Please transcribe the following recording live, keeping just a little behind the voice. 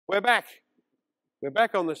We're back. We're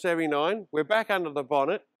back on the 79. We're back under the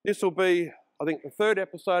bonnet. This will be, I think, the third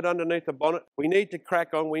episode underneath the bonnet. We need to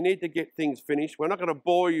crack on. We need to get things finished. We're not going to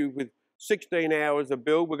bore you with 16 hours of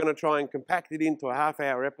build. We're going to try and compact it into a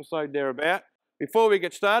half-hour episode thereabout. Before we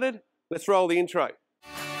get started, let's roll the intro.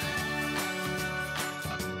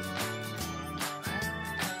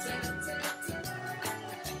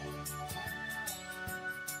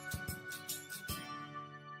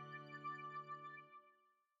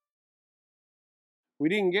 We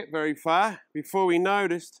didn't get very far before we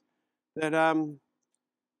noticed that I'm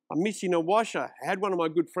missing a washer. I had one of my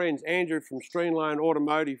good friends, Andrew from Streamline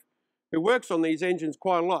Automotive, who works on these engines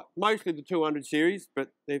quite a lot, mostly the 200 series, but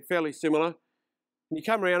they're fairly similar. And he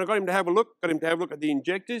came around, I got him to have a look at the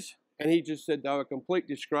injectors, and he just said they were a complete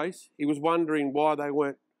disgrace. He was wondering why they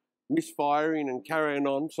weren't misfiring and carrying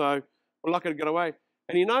on, so we're lucky to get away.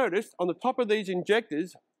 And he noticed on the top of these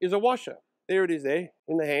injectors is a washer. There it is there,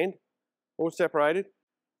 in the hand, all separated.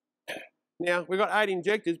 Now, we've got 8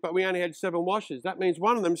 injectors, but we only had 7 washers. That means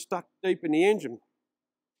one of them stuck deep in the engine.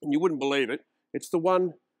 And you wouldn't believe it. It's the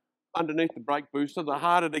one underneath the brake booster, the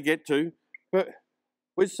harder to get to. But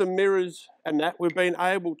with some mirrors and that, we've been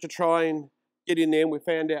able to try and get in there, and we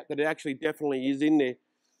found out that it actually definitely is in there.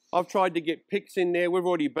 I've tried to get picks in there. We've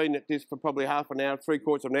already been at this for probably half an hour,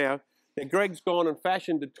 3/4 of an hour. Now, Greg's gone and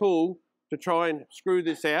fashioned a tool to try and screw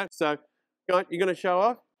this out. So, you're going to show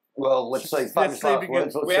off? Well, let's see.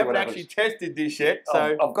 We haven't actually tested this yet,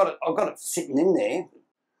 so I've got it sitting in there.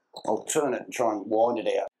 I'll turn it and try and wind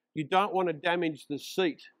it out. You don't want to damage the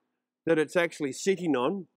seat that it's actually sitting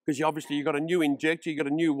on, because obviously you've got a new injector, you've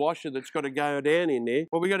got a new washer that's got to go down in there.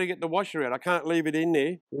 Well, we've got to get the washer out. I can't leave it in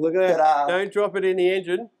there. Look at that. Don't drop it in the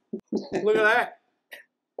engine. Look at that.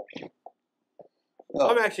 Oh.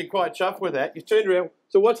 I'm actually quite chuffed with that. You turned around.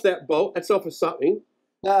 So what's that bolt? That's off of something.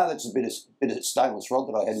 No, that's a bit of stainless rod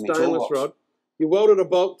that I had in my toolbox. Stainless rod. You welded a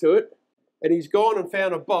bolt to it, and he's gone and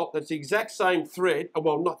found a bolt that's the exact same thread,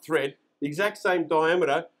 well, not thread, the exact same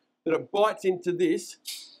diameter, that it bites into this,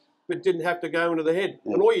 but didn't have to go into the head.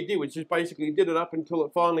 Yeah. And all you did was just basically did it up until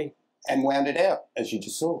it finally... And wound it out, as you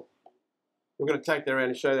just saw. We're going to take that around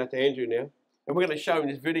and show that to Andrew now. And we're going to show him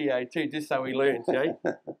this video too, just so he learns, you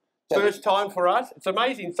know? First time for us. It's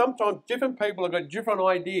amazing. Sometimes different people have got different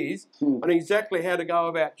ideas on exactly how to go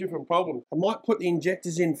about different problems. I might put the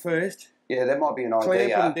injectors in first. Yeah, that might be an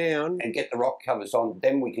idea. Clamp them down. And get the rocker covers on.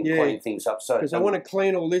 Then we can clean things up. Because I want to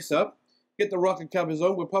clean all this up. Get the rocker covers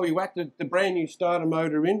on. We'll probably whack the brand new starter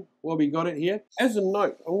motor in while we got it here. As a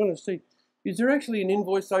note, I'm going to see, is there actually an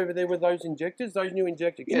invoice over there with those injectors, those new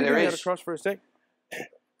injectors? Yeah, there is. That across for a sec?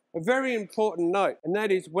 A very important note, and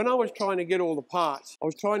that is when I was trying to get all the parts, I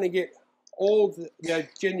was trying to get all the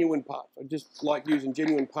genuine parts. I just like using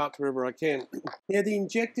genuine parts wherever I can. Now the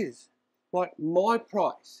injectors, like my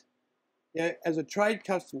price, as a trade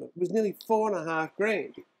customer, was nearly $4.5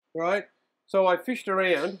 grand, right? So I fished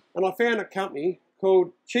around and I found a company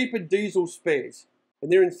called Cheaper Diesel Spares,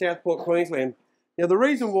 and they're in Southport, Queensland. Now the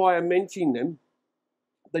reason why I'm mentioning them,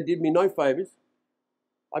 they did me no favours.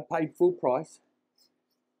 I paid full price.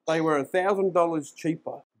 They were $1,000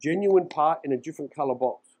 cheaper, genuine part in a different colour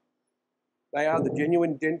box. They are the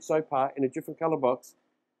genuine Denso part in a different colour box.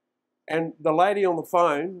 And the lady on the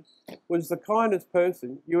phone was the kindest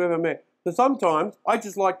person you ever met. So sometimes I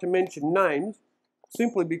just like to mention names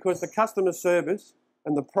simply because the customer service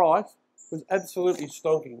and the price was absolutely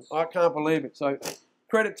stonking. I can't believe it. So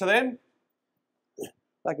credit to them.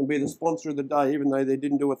 They can be the sponsor of the day, even though they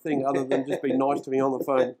didn't do a thing other than just be nice to me on the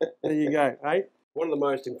phone. There you go, eh? One of the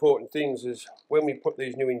most important things is when we put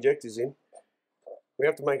these new injectors in, we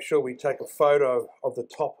have to make sure we take a photo of the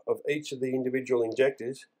top of each of the individual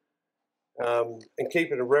injectors and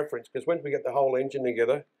keep it a reference, because once we get the whole engine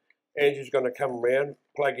together, Andrew's going to come around,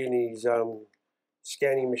 plug in his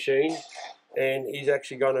scanning machine, and he's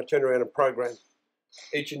actually going to turn around and program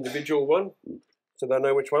each individual one so they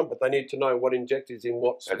know which one, but they need to know what injector's in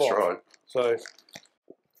what spot. That's right. So,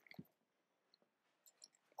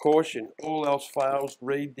 caution, all else fails,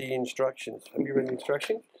 read the instructions. Have you read the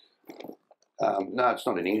instructions? No, it's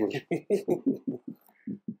not in English.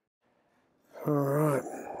 All right.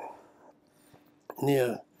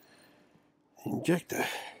 Now, injector,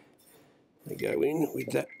 we go in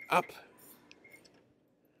with that up.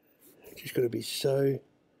 Just got to be so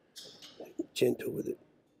gentle with it.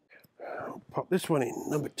 I'll pop this one in,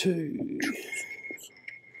 number 2.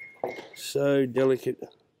 So delicate.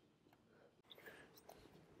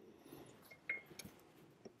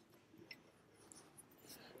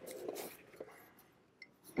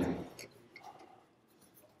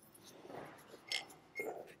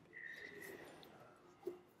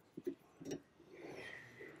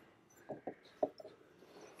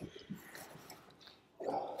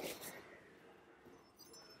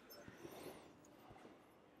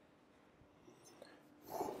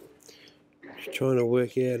 Just trying to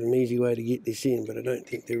work out an easy way to get this in, but I don't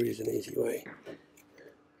think there is an easy way.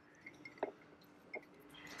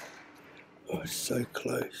 Oh, it's so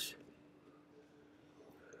close.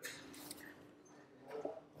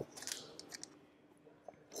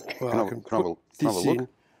 Well, I can put this in.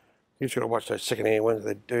 You just got to watch those second-hand ones.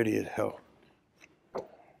 They're dirty as hell.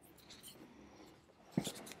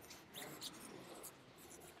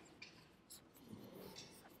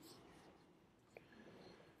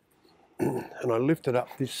 And I lifted up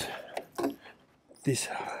this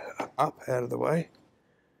up out of the way,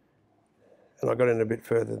 and I got in a bit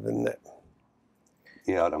further than that.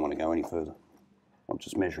 Yeah, I don't want to go any further. I'm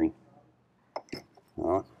just measuring.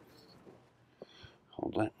 All right.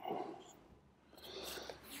 Hold that.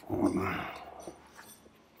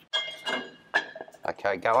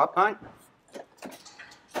 Okay, go up, mate.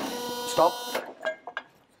 Stop.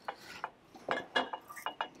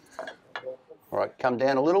 All right, come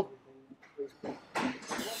down a little.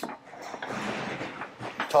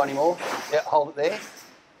 Tiny more. Yeah, hold it there.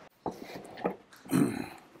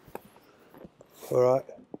 All right.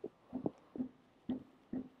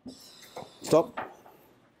 Stop.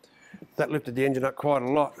 That lifted the engine up quite a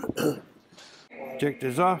lot.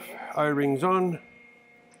 Injectors off, O-rings on.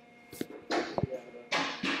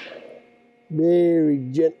 Very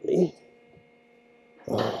gently.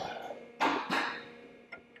 Oh.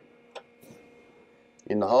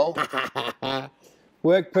 In the hole.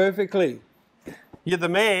 Worked perfectly. You're the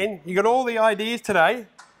man. You got all the ideas today.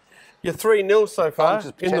 You're 3-0 so far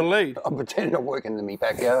in the lead. I'm pretending I'm working in my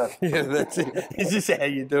backyard. Yeah, that's it. Is this how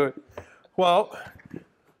you do it? Well,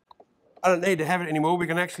 I don't need to have it anymore. We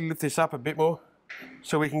can actually lift this up a bit more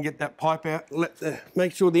so we can get that pipe out.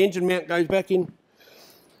 Make sure the engine mount goes back in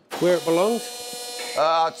where it belongs.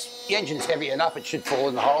 The engine's heavy enough, it should fall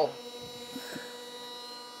in the hole.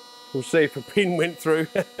 We'll see if a pin went through.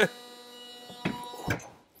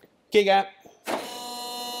 Gig up.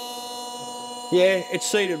 Yeah, it's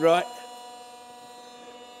seated right.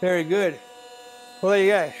 Very good. Well, there you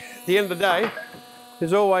go. At the end of the day,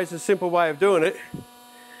 there's always a simple way of doing it.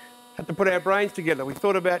 Had to put our brains together. We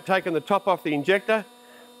thought about taking the top off the injector.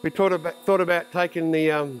 We thought about taking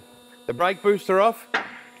the brake booster off.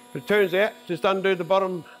 But it turns out, just undo the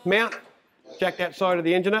bottom mount, jack that side of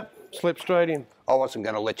the engine up, slip straight in. I wasn't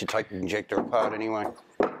going to let you take the injector apart anyway.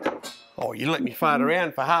 Oh, you let me fart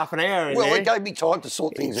around for half an hour in there. It gave me time to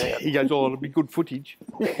sort things out. He goes, oh, it'll be good footage.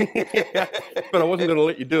 But I wasn't going to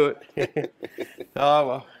let you do it. Oh,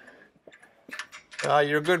 well. Oh,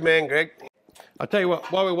 you're a good man, Greg. I'll tell you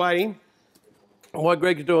what, while we're waiting, while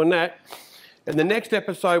Greg's doing that, in the next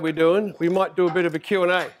episode we're doing, we might do a bit of a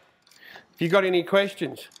Q&A. If you've got any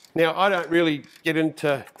questions. Now, I don't really get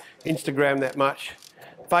into Instagram that much.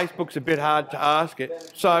 Facebook's a bit hard to ask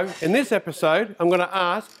it. So, in this episode, I'm going to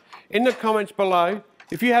ask, in the comments below,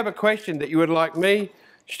 if you have a question that you would like me,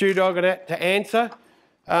 StuDog, and that to answer,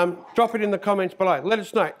 drop it in the comments below. Let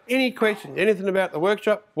us know any questions, anything about the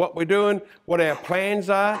workshop, what we're doing, what our plans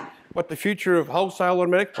are, what the future of Wholesale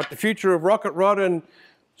Automatic, what the future of Rocket Rod and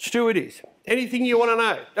Stewart is. Anything you want to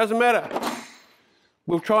know, doesn't matter.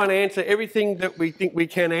 We'll try and answer everything that we think we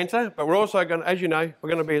can answer, but we're also going to, as you know, we're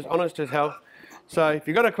going to be as honest as hell. So if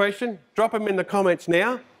you've got a question, drop them in the comments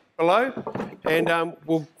now below, and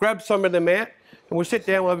we'll grab some of them out, and we'll sit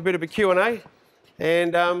down, we'll have a bit of a Q&A,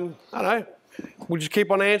 and I don't know, we'll just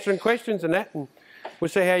keep on answering questions and that, and we'll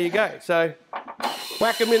see how you go. So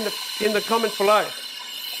whack them in the comments below.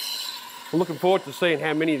 I'm looking forward to seeing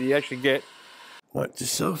how many of you actually get. Note to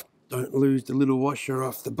self, don't lose the little washer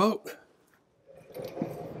off the bolt,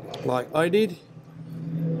 like I did.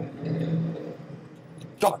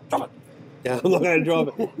 Drop it. Yeah, I'm not going to drive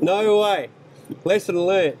it. No way. Lesson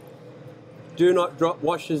learned. Do not drop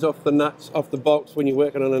washers off the nuts, off the bolts when you're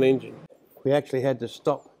working on an engine. We actually had to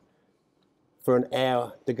stop for an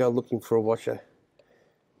hour to go looking for a washer.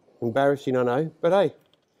 Embarrassing, I know, but hey,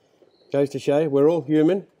 goes to show we're all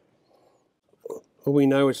human. All we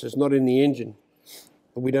know is it's not in the engine.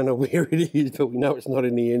 But we don't know where it is, but we know it's not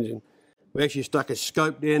in the engine. We actually stuck a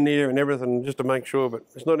scope down there and everything just to make sure, but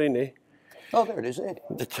it's not in there. Oh, there it is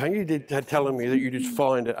there. You did telling me that you just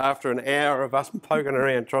find it after an hour of us poking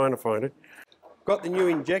around trying to find it. Got the new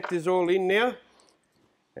injectors all in now,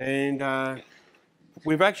 and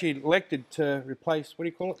we've actually elected to replace, what do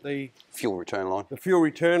you call it? The fuel return line. The fuel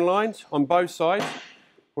return lines on both sides.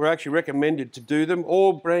 We're actually recommended to do them.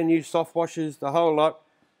 All brand new soft washers, the whole lot.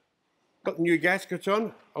 Got the new gaskets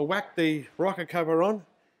on. I'll whack the rocker cover on,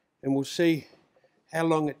 and we'll see how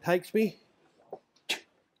long it takes me.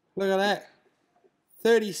 Look at that.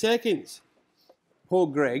 30 seconds. Poor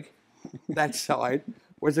Greg, that side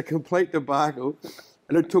was a complete debacle.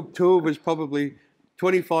 And it took two of us probably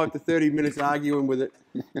 25 to 30 minutes arguing with it.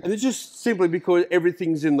 And it's just simply because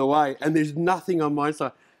everything's in the way and there's nothing on my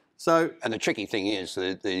side. So, and the tricky thing is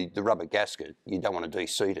the rubber gasket, you don't want to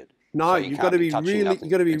de-seat it. No, so you've got to be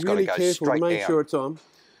really careful to make sure it's on.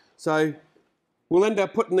 So we'll end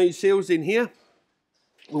up putting these seals in here.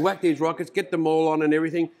 We'll whack these rockets, get them all on and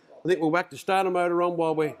everything. I think we'll whack the starter motor on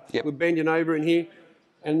while we're bending over in here.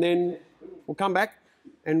 And then we'll come back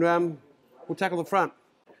and we'll tackle the front.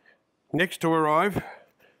 Next to arrive,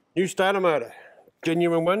 new starter motor,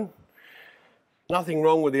 genuine one. Nothing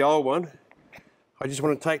wrong with the old one. I just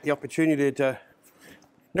want to take the opportunity to,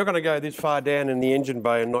 not going to go this far down in the engine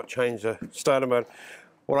bay and not change the starter motor.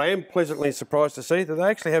 What I am pleasantly surprised to see that they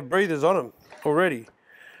actually have breathers on them already.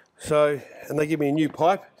 So, and they give me a new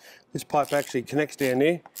pipe. This pipe actually connects down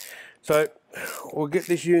there. So we'll get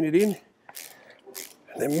this unit in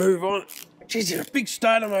and then move on. Geez, it's a big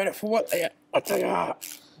starter motor for what they are. I tell you.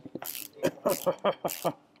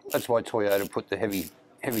 That's why Toyota put the heavy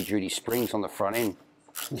duty springs on the front end.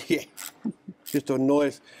 Yeah, just to annoy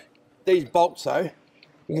us. These bolts though,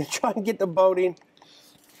 you can try and get the bolt in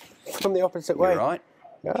from the opposite way. You're right.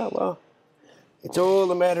 Oh, well, it's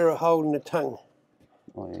all a matter of holding the tongue.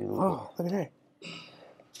 Oh, yeah, look at that.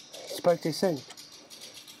 Spoke too soon.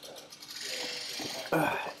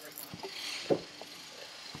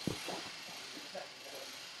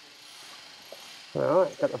 All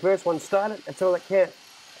right, got the first one started. That's all that counts.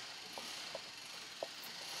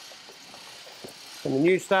 And the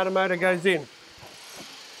new starter motor goes in.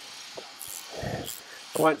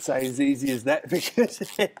 I won't say as easy as that because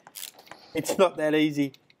it's not that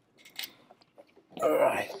easy. All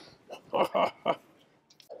right.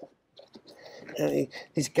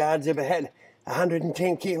 This guard's ever had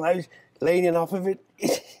 110 kilos leaning off of it.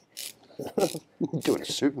 You're doing a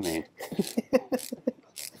Superman.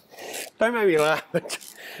 Don't make me laugh.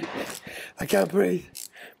 I can't breathe.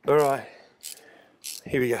 All right.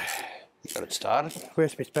 Here we go. You got it started?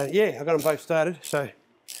 Where's my spanner? Yeah, I got them both started, so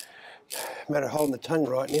matter of holding the tongue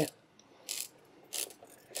right now.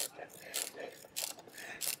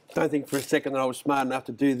 Don't think for a second that I was smart enough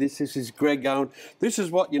to do this. This is Greg going, this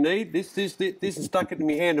is what you need. This and stuck it in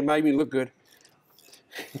my hand and made me look good.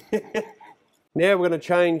 Now we're going to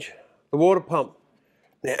change the water pump.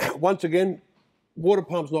 Now, once again, water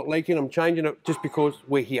pump's not leaking. I'm changing it just because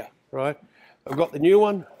we're here, right? I've got the new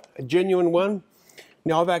one, a genuine one.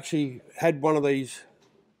 Now, I've actually had one of these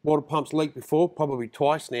water pumps leak before, probably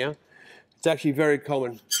twice now. It's actually very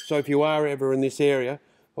common. So if you are ever in this area,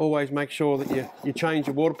 always make sure that you change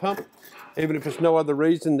your water pump, even if it's no other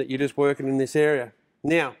reason that you're just working in this area.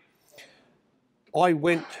 Now, I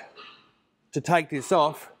went to take this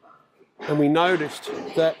off and we noticed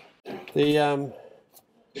that the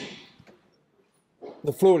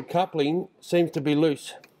fluid coupling seems to be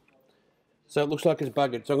loose. So it looks like it's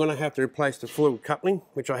buggered. So I'm going to have to replace the fluid coupling,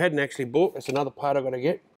 which I hadn't actually bought. That's another part I've got to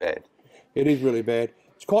get. Bad. It is really bad.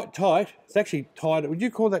 It's quite tight. It's actually tighter. Would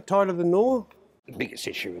you call that tighter than normal? The biggest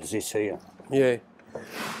issue is this here. Yeah.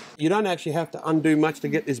 You don't actually have to undo much to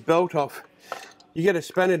get this belt off. You get a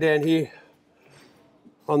spanner down here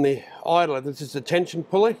on the idler. This is a tension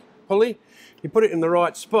pulley. You put it in the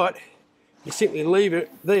right spot. You simply leave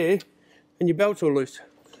it there and your belt's all loose.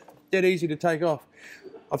 Dead easy to take off.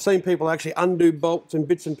 I've seen people actually undo bolts and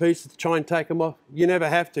bits and pieces to try and take them off. You never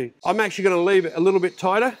have to. I'm actually going to leave it a little bit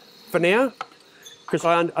tighter for now because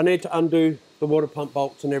I need to undo the water pump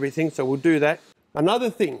bolts and everything, so we'll do that. Another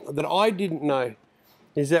thing that I didn't know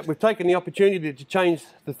is that we've taken the opportunity to change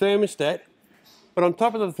the thermostat, but on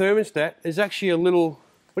top of the thermostat there's actually a little,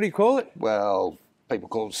 what do you call it? Well, people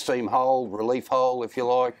call it steam hole, relief hole, if you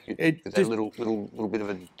like. There's that little bit of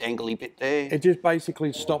a dangly bit there. It just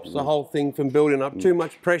basically stops the whole thing from building up too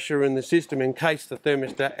much pressure in the system in case the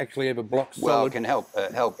thermostat actually ever blocks solid. Well, it can help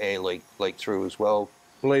air leak through as well.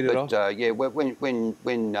 Bleed it off. Yeah, when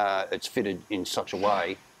it's fitted in such a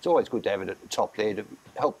way, it's always good to have it at the top there to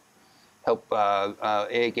help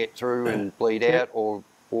air get through and bleed out or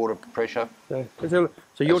water pressure. So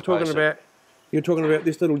you're talking about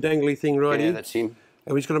this little dangly thing right here. Yeah, that's him.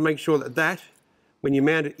 And we've just got to make sure that when you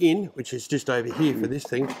mount it in, which is just over here for this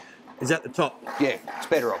thing, is at the top. Yeah, it's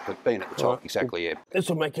better off it being at the top. Right. Exactly. Yeah. This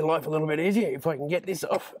will make your life a little bit easier if I can get this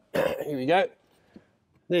off. Here we go.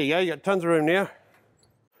 There you go. You got tons of room now.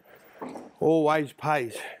 Always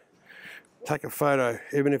pays. Take a photo,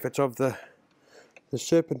 even if it's of the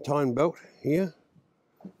serpentine belt here.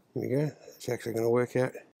 Here we go. It's actually going to work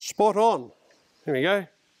out. Spot on. Here we go.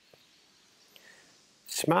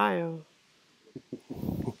 Smile.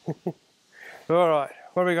 All right,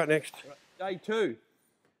 what have we got next? Day 2.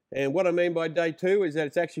 And what I mean by day 2 is that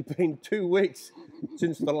it's actually been 2 weeks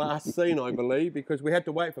since the last scene, I believe, because we had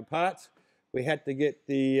to wait for parts. We had to get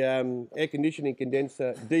the air conditioning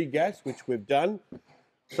condenser degassed, which we've done.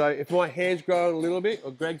 So if my hair's growing a little bit,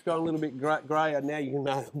 or Greg's going a little bit greyer, now you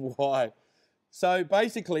know why. So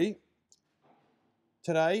basically,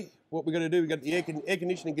 today, what we're going to do, we've got the air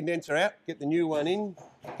conditioning condenser out, get the new one in,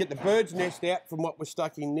 get the bird's nest out from what was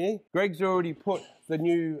stuck in there. Greg's already put the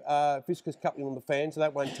new viscous coupling on the fan, so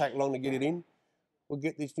that won't take long to get it in. We'll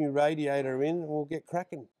get this new radiator in and we'll get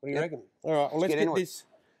cracking. What do you reckon? All right, well, let's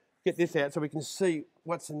get this out so we can see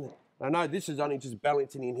what's in there. I know this is only just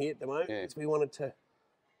balancing in here at the moment, so we wanted to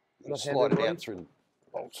slide it out through the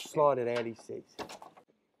bolts. Slide it out, he says.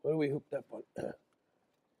 What are we hooked up on?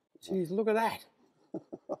 Jeez, look at that.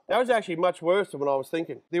 That was actually much worse than what I was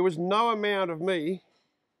thinking. There was no amount of me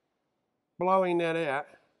blowing that out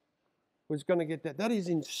was going to get that. That is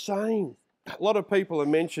insane. A lot of people have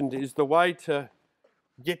mentioned is the way to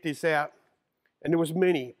get this out, and there was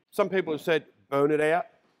many. Some people have said, burn it out.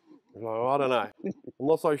 Like, oh, I don't know. I'm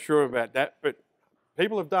not so sure about that, but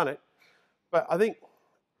people have done it. But I think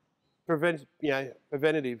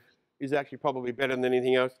preventative is actually probably better than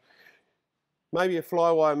anything else. Maybe a fly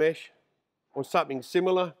wire mesh or something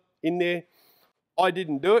similar in there. I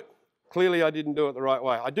didn't do it. Clearly I didn't do it the right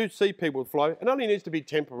way. I do see people with fly. It only needs to be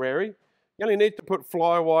temporary. You only need to put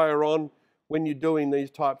fly wire on when you're doing these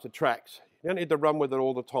types of tracks. You don't need to run with it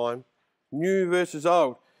all the time. New versus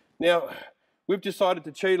old. Now, we've decided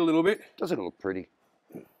to cheat a little bit. Doesn't it look pretty?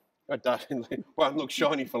 It doesn't. Won't look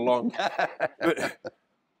shiny for long. But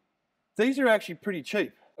these are actually pretty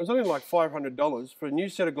cheap. It was only like $500 for a new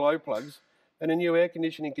set of glow plugs and a new air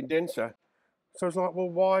conditioning condenser. So it's like, well,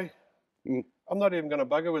 why? I'm not even going to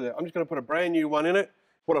bugger with it. I'm just going to put a brand new one in it.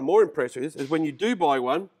 What I'm more impressed with is when you do buy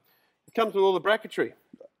one, it comes with all the bracketry.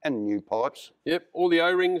 And new pipes. Yep, all the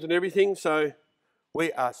O-rings and everything. So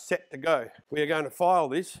we are set to go. We are going to file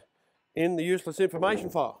this in the useless information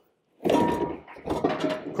file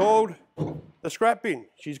called the scrap bin.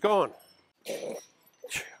 She's gone.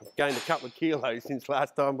 I've gained a couple of kilos since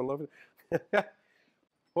last time, beloved.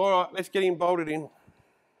 All right, let's get him bolted in.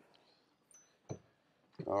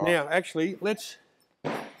 Right. Now, actually,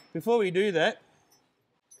 before we do that,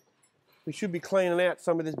 we should be cleaning out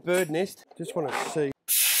some of this bird nest. Just want to see.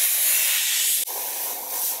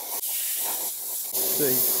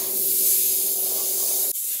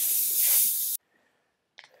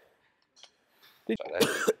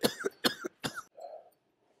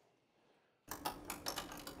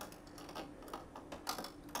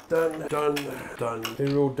 Done.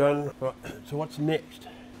 They're all done. Right, so what's next?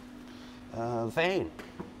 The fan.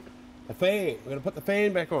 The fan. We're going to put the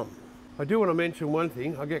fan back on. I do want to mention one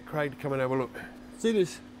thing. I'll get Craig to come and have a look. See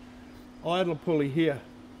this idler pulley here?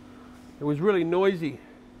 It was really noisy.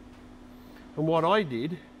 And what I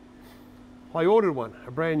did, I ordered one,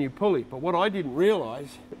 a brand new pulley. But what I didn't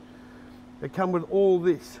realise, they come with all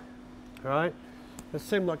this, right? It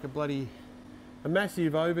seemed like a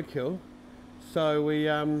massive overkill. So we,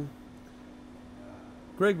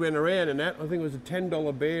 Greg went around and that, I think it was a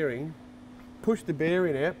 $10 bearing, pushed the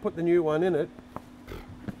bearing out, put the new one in it,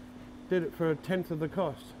 did it for 1/10 of the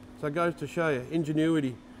cost. So it goes to show you,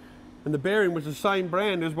 ingenuity. And the bearing was the same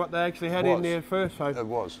brand as what they actually had in there first. So it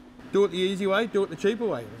was. Do it the easy way, do it the cheaper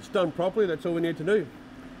way. It's done properly, that's all we need to do.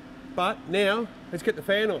 But now, let's get the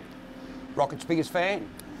fan on. Rocket's biggest fan.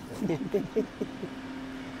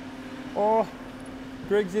 Oh,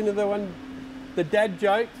 Greg's into the dad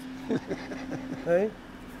jokes. Hey?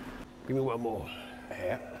 Give me one more.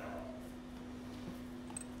 Yeah.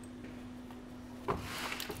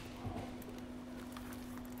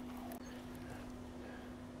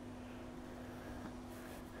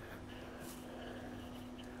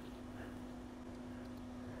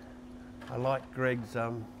 I like Greg's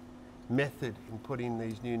method in putting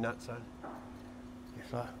these new nuts on.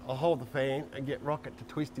 So I'll hold the fan and get Rocket to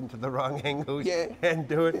twist into the wrong angles and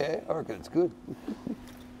do it. Yeah, I reckon it's good.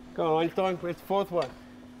 Go on, Einstein, where's the fourth one?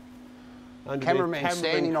 Under Cameraman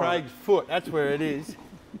standing on Craig's foot, that's where it is.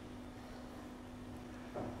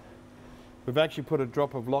 We've actually put a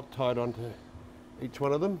drop of Loctite onto each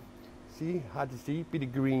one of them. See, hard to see, bit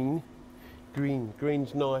of green.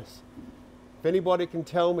 Green's nice. If anybody can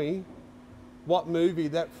tell me what movie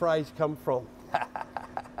that phrase come from,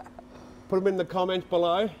 put them in the comments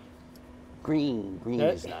below. Green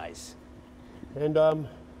is nice. And the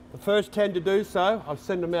first 10 to do so, I'll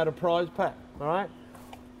send them out a prize pack, all right?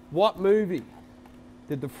 What movie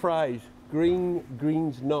did the phrase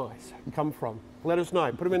green's nice come from? Let us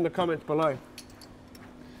know, put them in the comments below.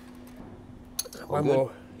 One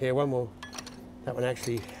more, yeah, one more. That one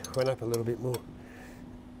actually went up a little bit more.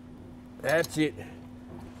 That's it.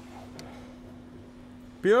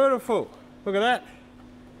 Beautiful. Look at that.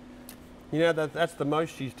 You know, that's the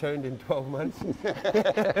most she's turned in 12 months.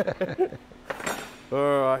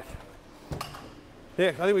 All right. Yeah,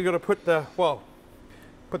 I think we've got to put the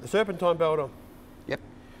serpentine belt on. Yep.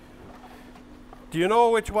 Do you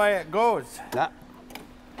know which way it goes? Nah.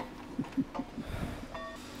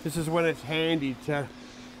 This is when it's handy to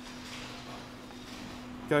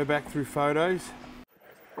go back through photos.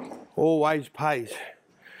 Always pays.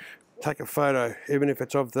 Take a photo, even if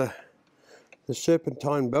it's of the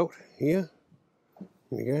serpentine belt here. Here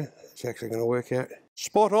we go. It's actually going to work out.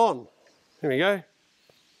 Spot on. There we go.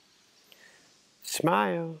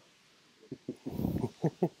 Smile.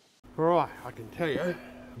 Right, I can tell you, the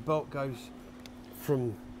belt goes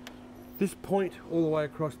from this point all the way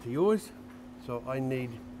across to yours. So I need,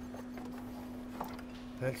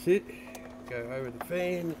 that's it, go over the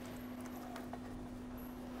fan.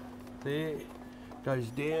 There, goes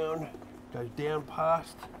down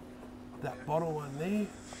past that bottom one there.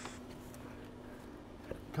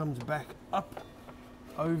 Comes back up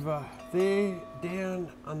over there,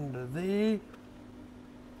 down under there.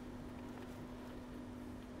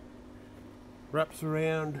 Wraps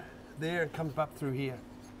around there and comes up through here.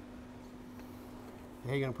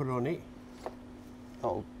 How are you going to put it on there?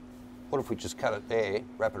 Oh, what if we just cut it there,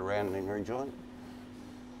 wrap it around and then rejoin it?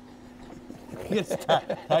 Yes,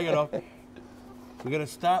 take it off. We're going to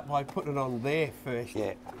start by putting it on there first.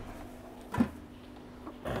 Yeah.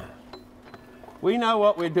 We know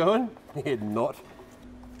what we're doing. You're not.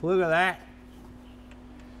 Look at that.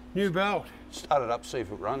 New belt. Start it up, see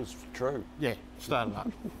if it runs true. Yeah, start it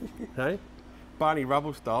up. Okay? Barney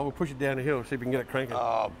Rubble style, we'll push it down the hill, see if we can get it cranking.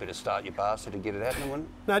 Oh, better start your bastard to get it happening, wouldn't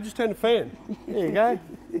it? No, just turn the fan. There you go.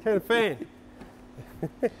 Turn the fan.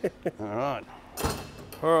 All right.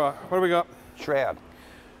 All right, what do we got? Shroud.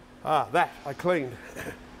 Ah, that I cleaned.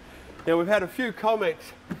 Now we've had a few comments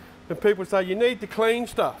and people say you need to clean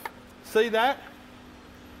stuff. See that?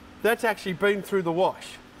 That's actually been through the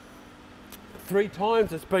wash. 3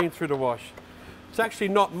 times it's been through the wash. It's actually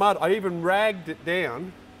not mud. I even ragged it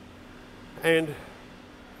down and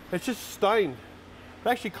it's just stained. It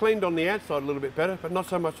actually cleaned on the outside a little bit better, but not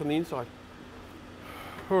so much on the inside.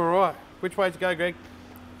 All right, which way to go, Greg?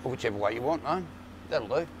 Or whichever way you want, no? That'll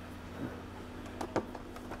do.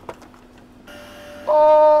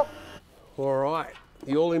 Oh! All right,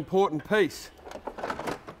 the all-important piece.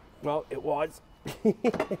 Well, it was. All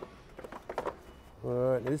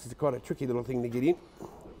right, now this is quite a tricky little thing to get in.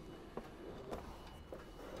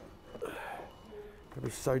 It'll be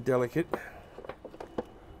so delicate.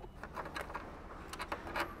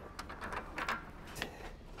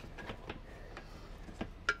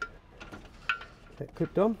 That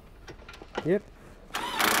clipped on? Yep.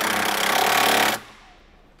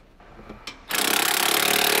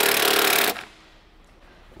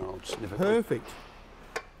 Perfect.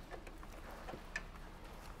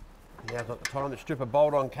 Now's not the time to strip a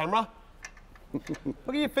bolt on camera. Look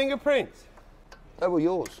at your fingerprints. They were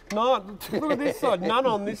yours. No, look at this side. None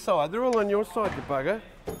on this side. They're all on your side, you bugger.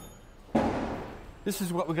 This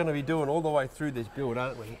is what we're going to be doing all the way through this build,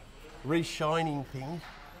 aren't we? Reshining things.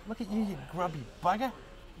 Look at you, you grubby bugger.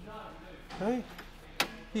 Hey?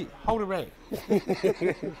 Here, hold it around.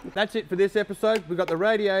 That's it for this episode. We've got the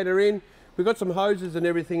radiator in. We've got some hoses and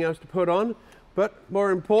everything else to put on. But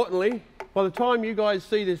more importantly, by the time you guys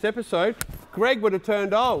see this episode, Greg would have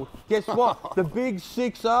turned old. Guess what? The big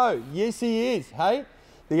 6-0. Yes, he is, hey?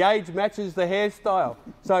 The age matches the hairstyle.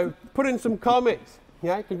 So put in some comments. You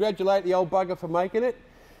know, congratulate the old bugger for making it.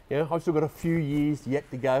 You know, I've still got a few years yet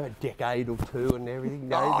to go, a decade or 2 and everything. You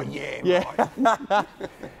know, oh, yeah. Right.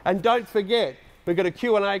 And don't forget, we've got a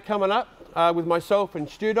Q&A coming up with myself and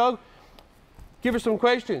StuDog. Give us some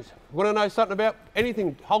questions. Want to know something about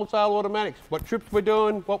anything, wholesale automatics, what trips we're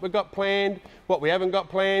doing, what we've got planned, what we haven't got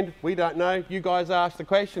planned. We don't know. You guys ask the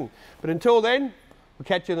question. But until then, we'll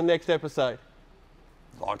catch you in the next episode.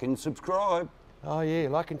 Like and subscribe. Oh yeah,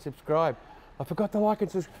 like and subscribe. I forgot to like and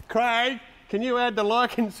subscribe. Craig, can you add the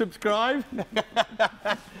like and subscribe?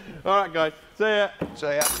 All right, guys. See ya. See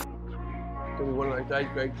ya. It's going to be one of those days,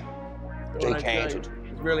 Greg. Decanted.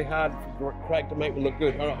 It's really hard for Craig to make me look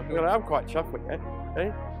good. All right, I'm quite chuffed with that.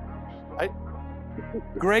 Hey? Hey?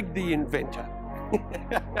 Greg the inventor.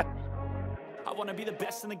 I wanna be the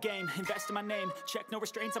best in the game, invest in my name, check no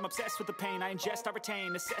restraints, I'm obsessed with the pain, I ingest, I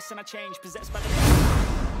retain, assess and I change, possessed by the